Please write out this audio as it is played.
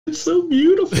It's so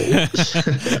beautiful.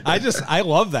 I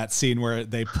love that scene where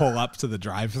they pull up to the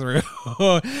drive-thru and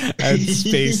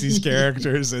Spacey's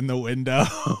character's in the window.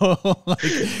 Like,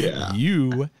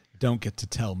 you don't get to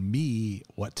tell me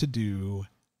what to do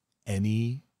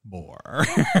anymore.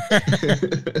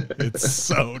 It's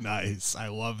so nice. I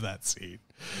love that scene.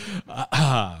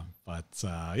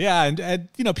 Yeah, and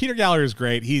you know, Peter Gallagher is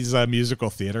great. He's a musical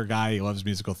theater guy. He loves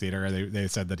musical theater. They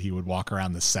said that he would walk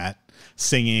around the set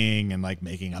singing and like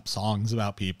making up songs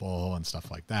about people and stuff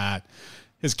like that.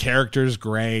 His character's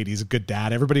great. He's a good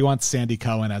dad. Everybody wants Sandy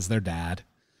Cohen as their dad.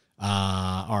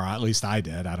 Or at least I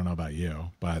did. I don't know about you,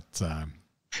 but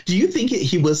do you think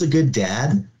he was a good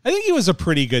dad? I think he was a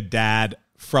pretty good dad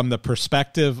from the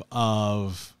perspective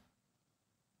of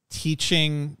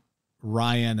teaching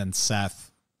Ryan and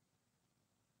Seth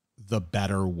the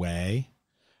better way.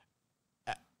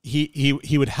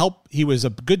 He would help. He was a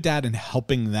good dad in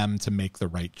helping them to make the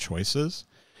right choices.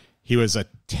 He was a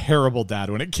terrible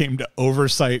dad when it came to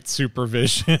oversight,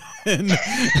 supervision,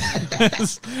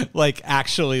 like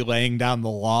actually laying down the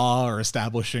law or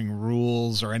establishing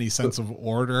rules or any sense of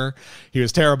order. He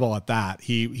was terrible at that.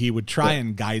 He would try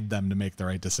and guide them to make the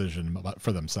right decision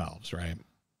for themselves, right?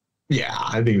 Yeah,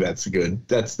 I think that's good.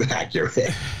 That's accurate.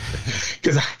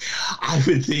 Because I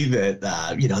would think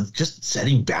that, you know, just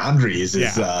setting boundaries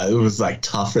is, it was like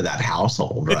tough for that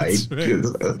household, right?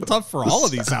 It's tough for all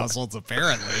of these households,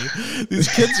 apparently. These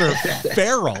kids are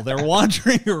feral. They're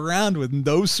wandering around with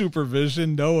no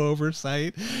supervision, no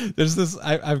oversight. There's this,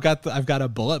 I've got a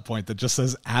bullet point that just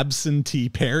says absentee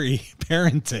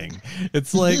parenting.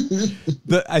 It's like,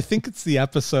 I think it's the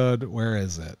episode, where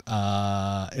is it?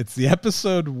 It's the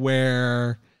episode where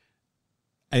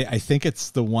I think it's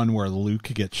the one where Luke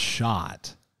gets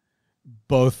shot.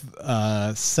 Both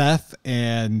Seth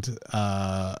and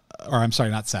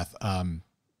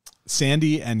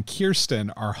Sandy and Kirsten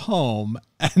are home,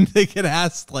 and they get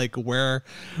asked like where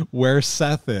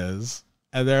Seth is.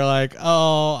 And they're like,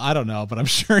 oh, I don't know, but I'm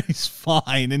sure he's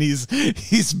fine. And he's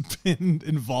been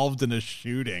involved in a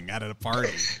shooting at a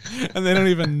party. And they don't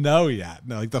even know yet.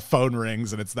 No, like the phone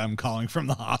rings and it's them calling from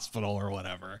the hospital or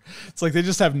whatever. It's like they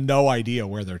just have no idea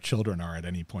where their children are at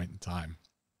any point in time.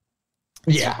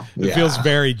 Yeah. It feels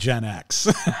very Gen X.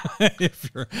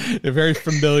 If you're very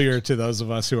familiar to those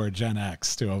of us who are Gen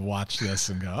X to have watched this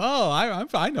and go, oh,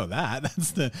 I know that.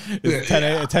 It's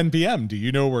 10 p.m. Do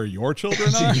you know where your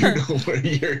children are? Do you know where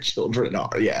your children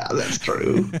are? Yeah, that's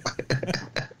true.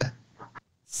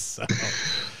 So,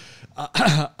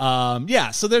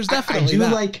 so there's definitely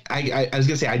I was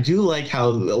gonna say, I do like how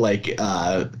like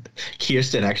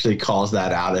Kirsten actually calls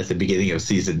that out at the beginning of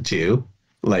season 2.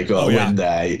 Like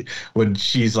when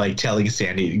she's like telling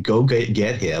Sandy, go get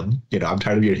him. You know, I'm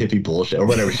tired of your hippie bullshit or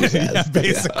whatever she says. Yeah,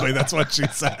 basically, that's what she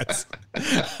says.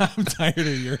 I'm tired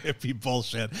of your hippie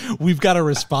bullshit. We've got a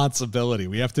responsibility.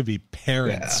 We have to be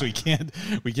parents. Yeah.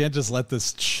 We can't just let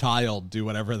this child do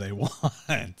whatever they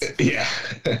want. Yeah.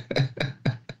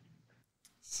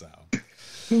 So.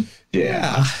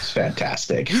 Yeah, it's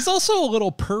fantastic. He's also a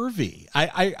little pervy.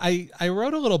 I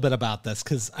wrote a little bit about this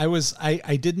because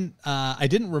I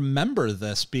didn't remember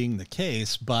this being the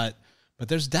case, but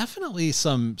there's definitely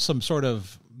some sort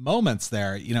of moments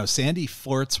there. You know, Sandy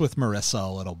flirts with Marissa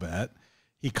a little bit.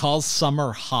 He calls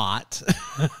Summer hot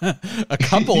a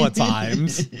couple of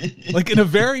times, like in a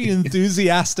very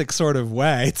enthusiastic sort of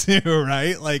way too,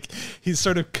 right? Like he's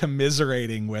sort of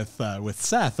commiserating with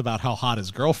Seth about how hot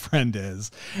his girlfriend is.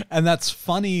 And that's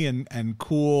funny and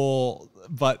cool,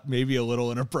 but maybe a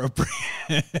little inappropriate.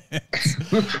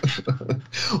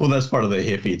 Well, that's part of the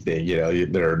hippie thing, you know,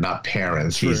 they're not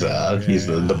parents. True. He's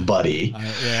the buddy,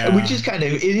 which is it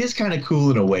is kind of cool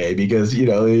in a way because, you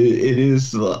know, it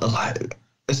is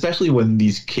especially when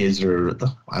these kids are,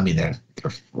 I mean, they're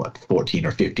what, 14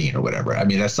 or 15 or whatever. I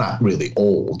mean, that's not really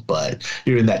old, but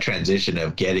you're in that transition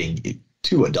of getting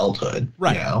to adulthood,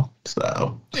 right? You know,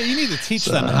 so yeah, you need to teach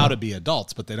them how to be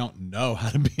adults, but they don't know how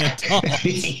to be adults.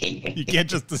 You can't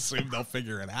just assume they'll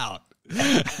figure it out.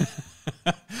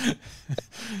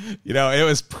 You know, it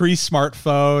was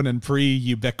pre-smartphone and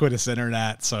pre-ubiquitous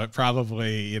internet, so it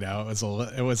probably, you know, it was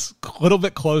a little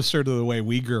bit closer to the way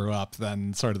we grew up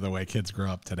than sort of the way kids grow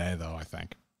up today, though, I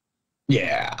think.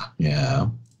 Yeah.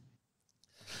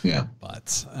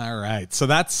 But all right, so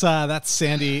that's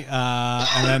Sandy,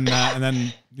 and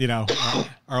then you know,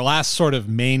 our last sort of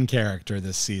main character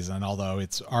this season, although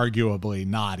it's arguably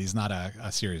not. He's not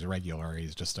a series regular.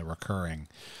 He's just a recurring.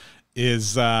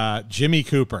 Is Jimmy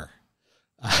Cooper.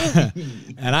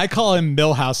 And I call him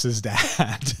Milhouse's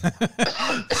dad.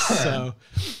 So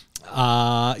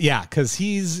Yeah, because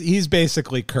he's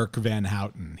basically Kirk Van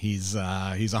Houten. He's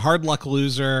a hard luck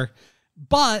loser,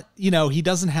 but he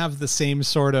doesn't have the same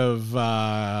sort of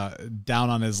down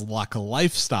on his luck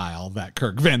lifestyle that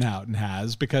Kirk Van Houten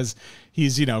has, because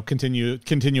he's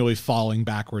continually falling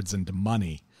backwards into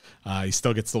money. He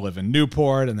still gets to live in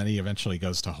Newport, and then he eventually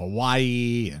goes to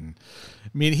Hawaii. And I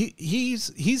mean,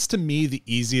 he's to me the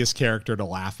easiest character to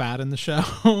laugh at in the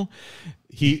show.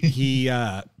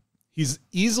 He's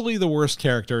easily the worst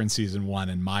character in season 1,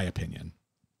 in my opinion.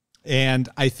 And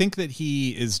I think that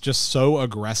he is just so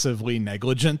aggressively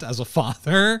negligent as a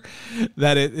father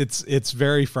that it's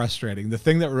very frustrating. The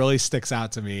thing that really sticks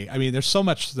out to me, I mean, there's so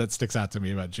much that sticks out to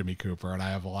me about Jimmy Cooper, and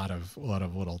I have a lot of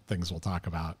little things we'll talk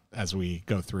about as we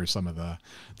go through some of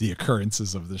the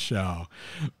occurrences of the show.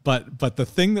 But the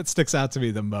thing that sticks out to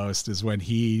me the most is when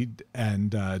he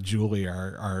and Julie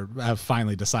have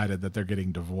finally decided that they're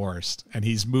getting divorced, and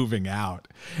he's moving out,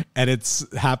 and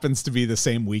happens to be the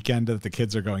same weekend that the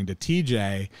kids are going to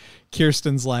TJ.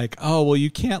 Kirsten's like, oh, well, you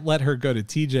can't let her go to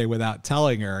TJ without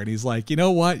telling her. And he's like, you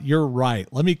know what? You're right.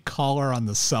 Let me call her on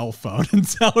the cell phone and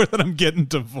tell her that I'm getting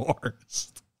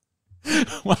divorced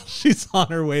while she's on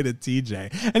her way to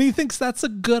TJ. And he thinks that's a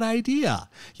good idea.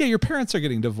 Yeah, your parents are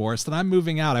getting divorced and I'm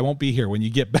moving out. I won't be here when you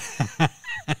get back.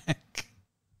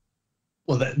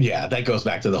 Well, that goes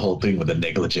back to the whole thing with the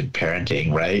negligent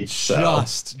parenting, right?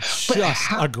 Just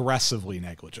aggressively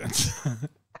negligent.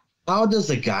 How does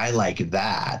a guy like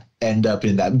that end up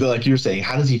in that? Like you're saying,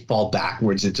 how does he fall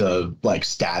backwards into like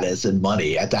status and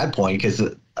money at that point? Because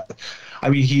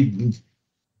he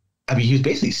was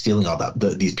basically stealing all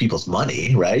these people's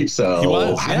money, right?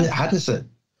 So how does it?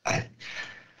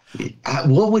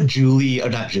 What would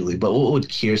what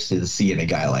would Kirsten see in a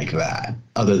guy like that,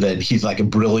 other than he's like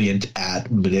brilliant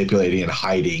at manipulating and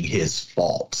hiding his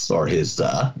faults or his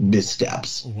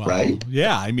missteps, right?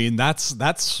 Yeah, I mean that's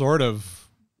sort of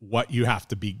what you have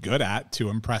to be good at to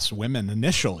impress women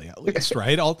initially, at least,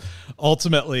 right?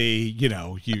 Ultimately,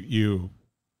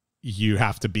 you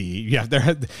have to be,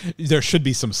 there should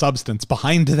be some substance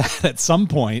behind that at some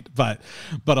point, but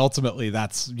ultimately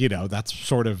that's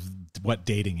sort of what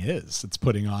dating is. It's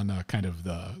putting on a kind of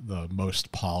the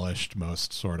most polished,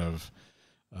 most sort of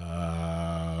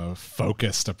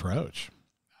focused approach.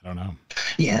 I don't know.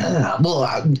 Yeah. Well,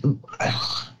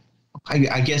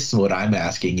 I guess what I'm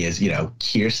asking is,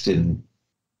 Kirsten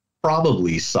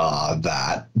probably saw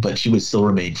that, but she would still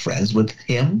remain friends with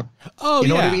him. Oh, you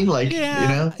know what I mean?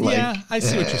 I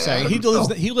see what you're saying.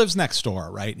 He lives next door,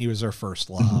 right? He was her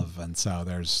first love, and so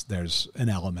there's an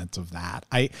element of that.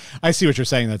 I see what you're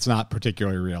saying. That's not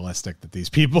particularly realistic that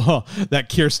these people that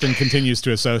Kirsten continues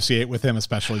to associate with him,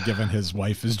 especially given his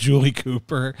wife is Julie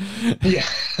Cooper. Yeah,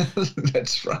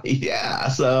 that's right. Yeah,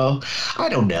 so I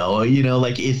don't know.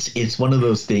 It's one of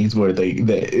those things where it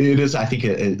is, I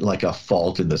think, like a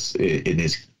fault in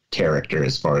his character,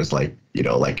 as far as I'd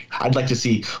like to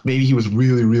see, maybe he was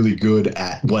really, really good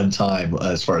at one time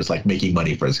as far as like making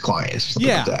money for his clients or something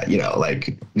like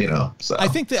that, so I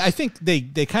think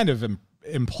they kind of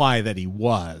imply that he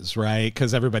was, right,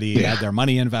 because everybody had their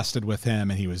money invested with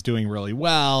him and he was doing really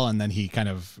well, and then he kind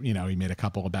of he made a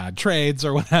couple of bad trades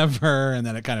or whatever, and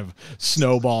then it kind of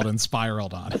snowballed and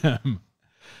spiraled on him.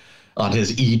 On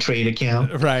his E-Trade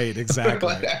account. Right,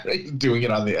 exactly. Doing it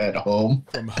at home.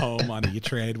 From home on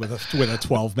E-Trade with a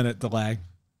 12-minute delay.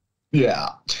 Yeah.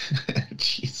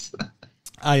 Jeez.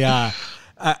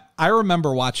 I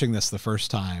remember watching this the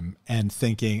first time and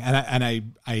thinking, and I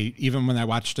even when I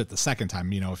watched it the second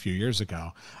time, a few years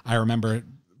ago, I remember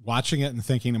watching it and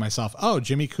thinking to myself, oh,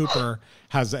 Jimmy Cooper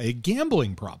has a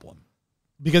gambling problem,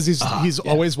 because he's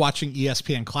always watching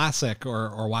ESPN Classic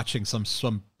or watching some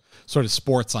sort of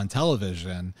sports on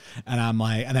television. And I'm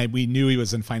like, we knew he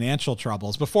was in financial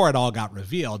troubles before it all got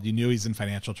revealed. You knew he's in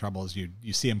financial troubles.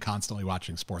 You see him constantly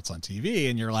watching sports on TV,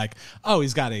 and you're like, oh,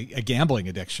 he's got a gambling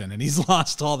addiction and he's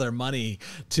lost all their money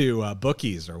to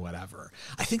bookies or whatever.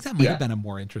 I think that might have been a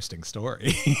more interesting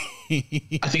story.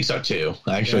 I think so too.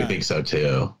 I actually think so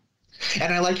too.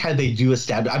 And I like how they do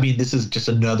establish, I mean, this is just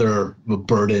another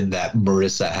burden that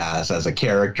Marissa has as a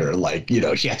character. Like,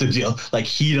 she has to deal, like,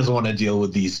 he doesn't want to deal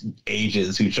with these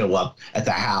agents who show up at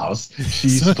the house.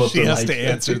 She's supposed she has to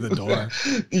answer the door.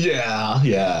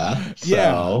 Yeah.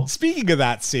 So. Speaking of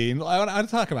that scene, I want to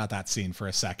talk about that scene for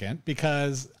a second,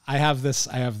 because I have this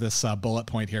bullet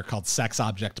point here called Sex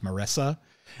Object Marissa.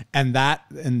 And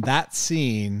that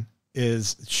scene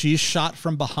is she's shot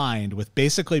from behind with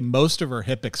basically most of her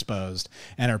hip exposed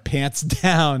and her pants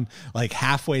down, like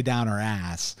halfway down her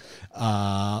ass,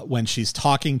 when she's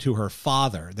talking to her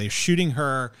father. They're shooting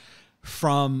her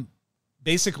from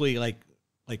basically like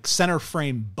like center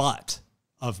frame butt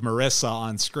of Marissa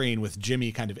on screen with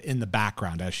Jimmy kind of in the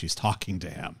background as she's talking to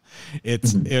him.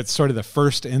 It's sort of the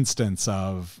first instance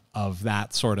of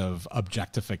that sort of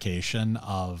objectification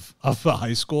of a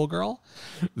high school girl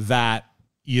that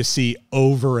you see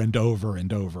over and over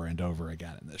and over and over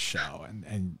again in this show.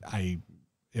 And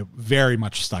it very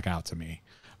much stuck out to me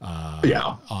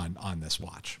on this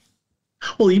watch.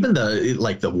 Well, even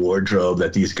the wardrobe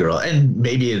that these girls, and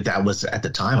maybe that was at the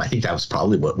time, I think that was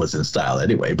probably what was in style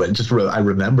anyway. But just I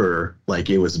remember like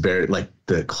it was very like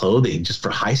the clothing just for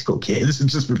high school kids,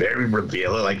 it's just very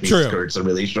revealing. Like these skirts are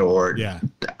really short. Yeah.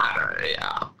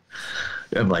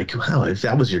 I'm like, wow, if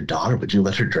that was your daughter, would you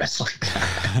let her dress like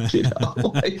that? You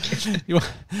know,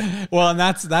 well, and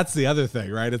that's the other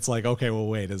thing, right? It's like, okay, well,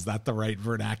 wait, is that the right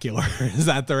vernacular? Is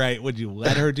that the right? Would you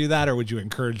let her do that, or would you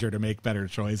encourage her to make better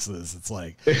choices? It's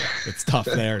like, it's tough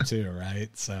there too, right?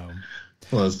 So,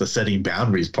 well, it's the setting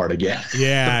boundaries part again.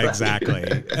 Yeah,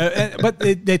 exactly. But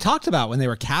they talked about when they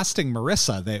were casting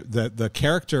Marissa, the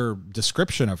character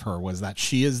description of her was that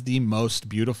she is the most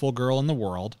beautiful girl in the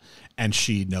world, and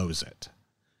she knows it.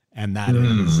 And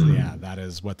that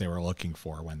is what they were looking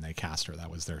for when they cast her.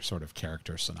 That was their sort of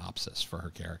character synopsis for her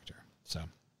character. So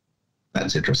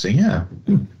that's interesting. Yeah.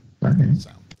 So,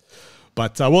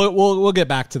 but we'll get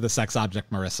back to the sex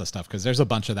object Marissa stuff because there's a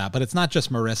bunch of that. But it's not just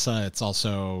Marissa; it's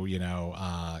also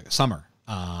Summer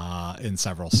in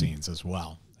several scenes as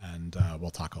well. And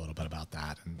we'll talk a little bit about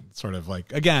that and sort of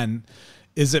like again.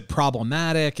 Is it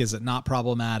problematic? Is it not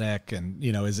problematic? And,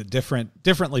 is it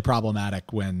differently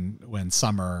problematic when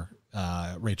Summer,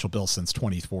 Rachel Bilson's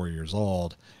 24 years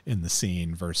old in the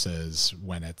scene versus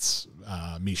when it's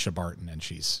Misha Barton and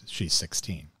she's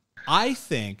 16? I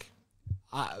think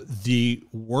the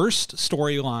worst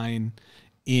storyline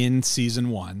in season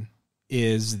 1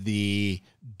 is the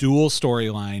dual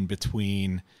storyline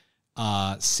between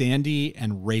Sandy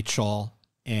and Rachel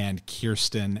and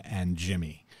Kirsten and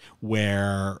Jimmy,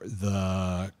 where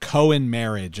the Cohen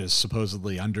marriage is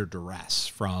supposedly under duress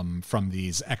from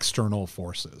these external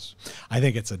forces. I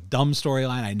think it's a dumb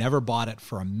storyline. I never bought it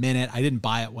for a minute. I didn't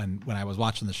buy it when I was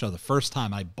watching the show the first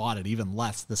time. I bought it even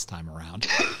less this time around.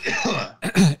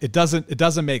 It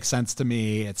doesn't make sense to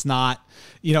me. It's not,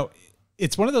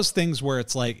 it's one of those things where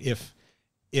it's like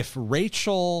if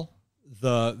Rachel,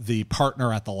 the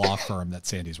partner at the law firm that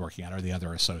Sandy's working at, or the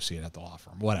other associate at the law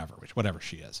firm, whatever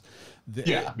she is.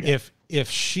 If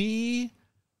she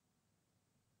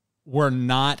were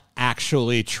not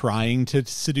actually trying to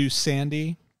seduce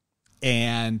Sandy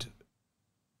and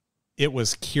it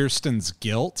was Kirsten's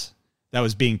guilt that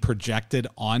was being projected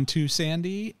onto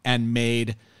Sandy and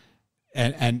made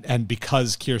and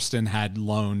because Kirsten had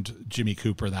loaned Jimmy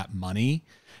Cooper that money,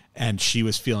 and she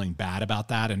was feeling bad about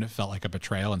that, and it felt like a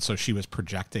betrayal, and so she was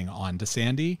projecting onto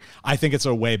Sandy. I think it's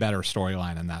a way better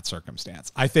storyline in that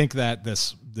circumstance. I think that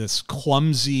this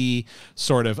clumsy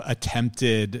sort of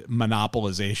attempted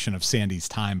monopolization of Sandy's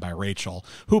time by Rachel,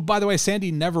 who, by the way,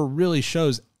 Sandy never really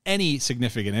shows any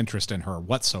significant interest in her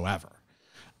whatsoever.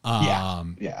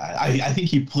 I think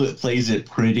he plays it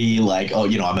pretty like,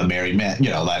 I'm a married man,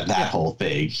 that whole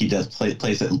thing. He does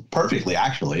plays it perfectly,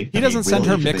 actually. He doesn't send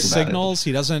her mixed signals.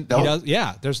 He doesn't. Nope.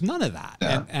 There's none of that.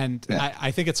 Yeah.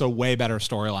 I think it's a way better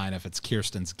storyline if it's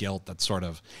Kirsten's guilt that's sort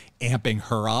of amping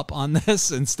her up on this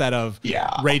instead of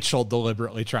Rachel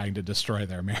deliberately trying to destroy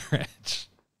their marriage.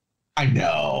 I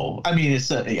know. I mean, it's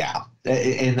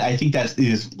and I think that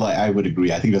is like, I would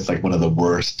agree. I think that's like one of the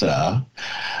worst, the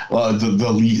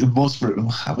most,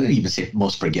 I wouldn't even say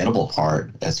most forgettable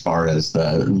part as far as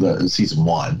the season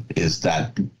 1 is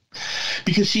that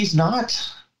because she's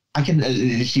not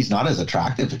as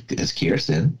attractive as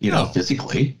Kirsten,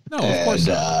 physically. No, of course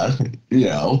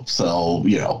not.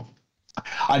 So,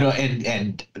 I know,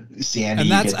 and Sandy, and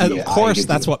that's of course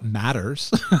that's what matters.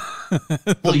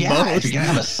 Well, if you're gonna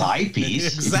have a side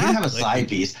piece, if you're gonna have a side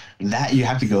piece, that you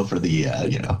have to go for the,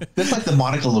 that's like the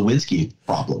Monica Lewinsky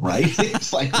problem, right?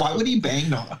 It's like, why would he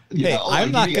bang on?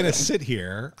 I'm not gonna sit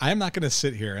here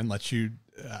and let you.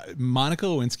 Monica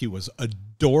Lewinsky was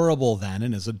adorable then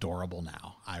and is adorable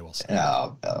now. I will say.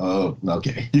 Oh,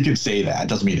 okay. You can say that. It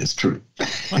doesn't mean it's true.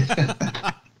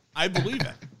 I believe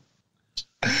it.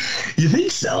 You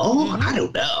think so? Mm-hmm. I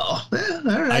don't know.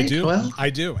 All right. I do. Well,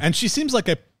 I do. And she seems like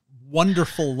a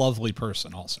wonderful, lovely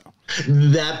person also.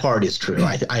 That part is true.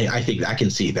 I think I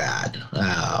can see that.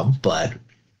 But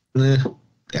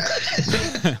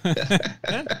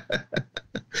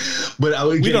but I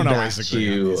would. We don't always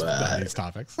agree on these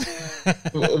topics.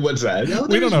 What's that? No,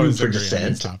 we don't always agree on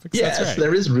these topics. Yes, that's right.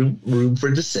 There is room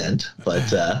for dissent,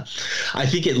 but I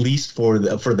think at least for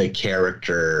the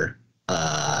character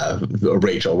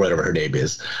Rachel, whatever her name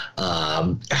is.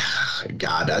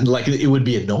 God, like it would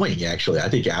be annoying actually. I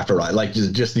think after like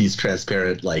just these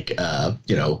transparent like